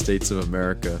Confederate States of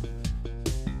America.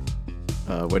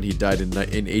 When he died in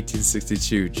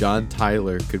 1862, John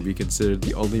Tyler could be considered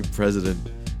the only president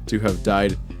to have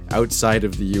died outside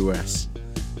of the U.S.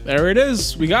 There it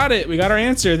is. We got it. We got our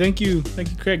answer. Thank you,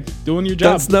 Craig. Doing your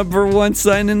job. That's number one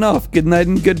signing off. Good night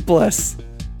and good bless.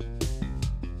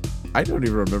 I don't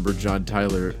even remember John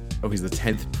Tyler. Oh, he's the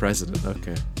 10th president.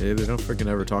 Okay. They don't freaking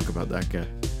ever talk about that guy.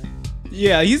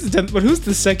 Yeah, he's the 10th. But who's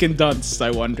the second dunce, I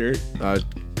wonder?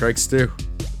 Craig Stew.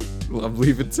 I'm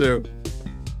leaving too.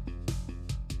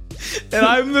 And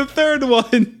I'm the third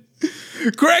one.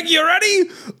 Craig, you ready?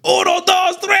 Uno,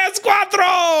 dos, tres,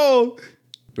 cuatro.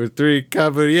 We're three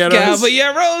caballeros.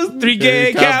 Caballeros. Three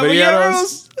gay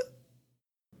caballeros.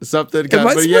 Something Am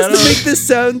I supposed to caballeros. make this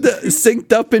sound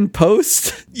synced up in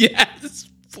post? Yes,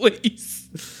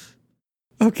 please.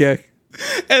 Okay.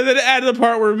 And then add the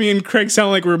part where me and Craig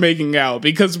sound like we're making out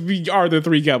because we are the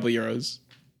three caballeros.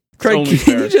 Craig, only can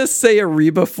fair. you just say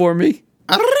Ariba for me?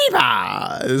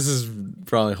 Arriba! This is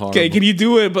probably horrible. Okay, can you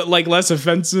do it but like less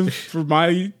offensive for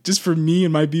me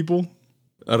and my people?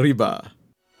 Arriba.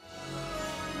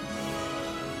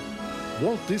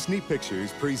 Walt Disney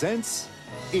Pictures presents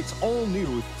its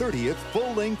all-new 30th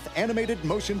full-length animated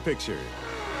motion picture.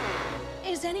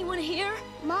 Is anyone here?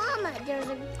 Mama, there's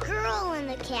a girl in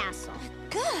the castle.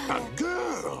 Good.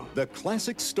 Girl! The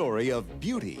classic story of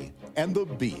Beauty and the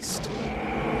Beast.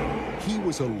 He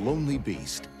was a lonely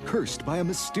beast, cursed by a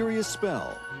mysterious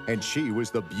spell, and she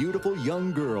was the beautiful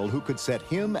young girl who could set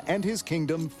him and his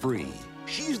kingdom free.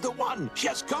 She's the one. She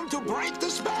has come to break the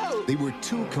spell. They were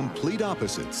two complete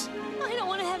opposites I don't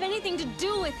want to have anything to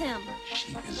do with him.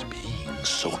 She is being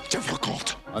so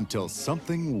difficult. until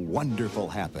something wonderful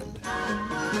happened.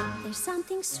 There's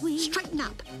something sweet. Straighten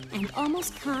up. And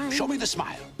almost kind. Show me the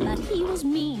smile. But he was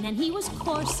mean and he was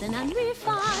coarse and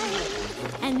unrefined.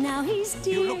 And now he's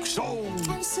dear. You look so...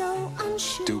 And so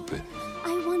unsure. Stupid.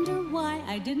 I wonder why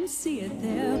I didn't see it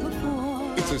there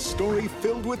before. It's a story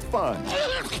filled with fun,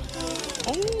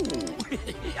 Oh,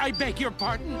 I beg your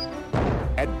pardon.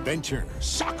 adventure,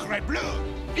 Sacre bleu!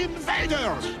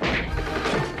 Invaders!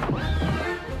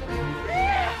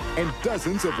 and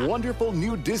dozens of wonderful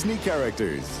new Disney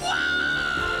characters.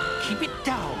 Keep it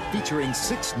down. Featuring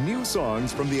 6 new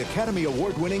songs from the Academy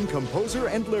Award-winning composer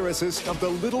and lyricist of The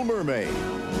Little Mermaid.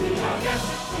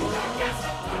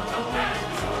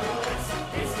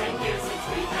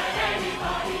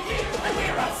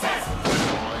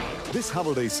 This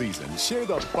holiday season, share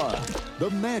the fun,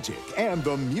 the magic, and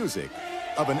the music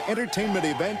of an entertainment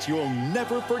event you'll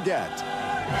never forget.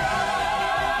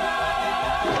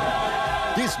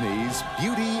 Disney's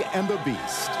Beauty and the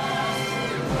Beast.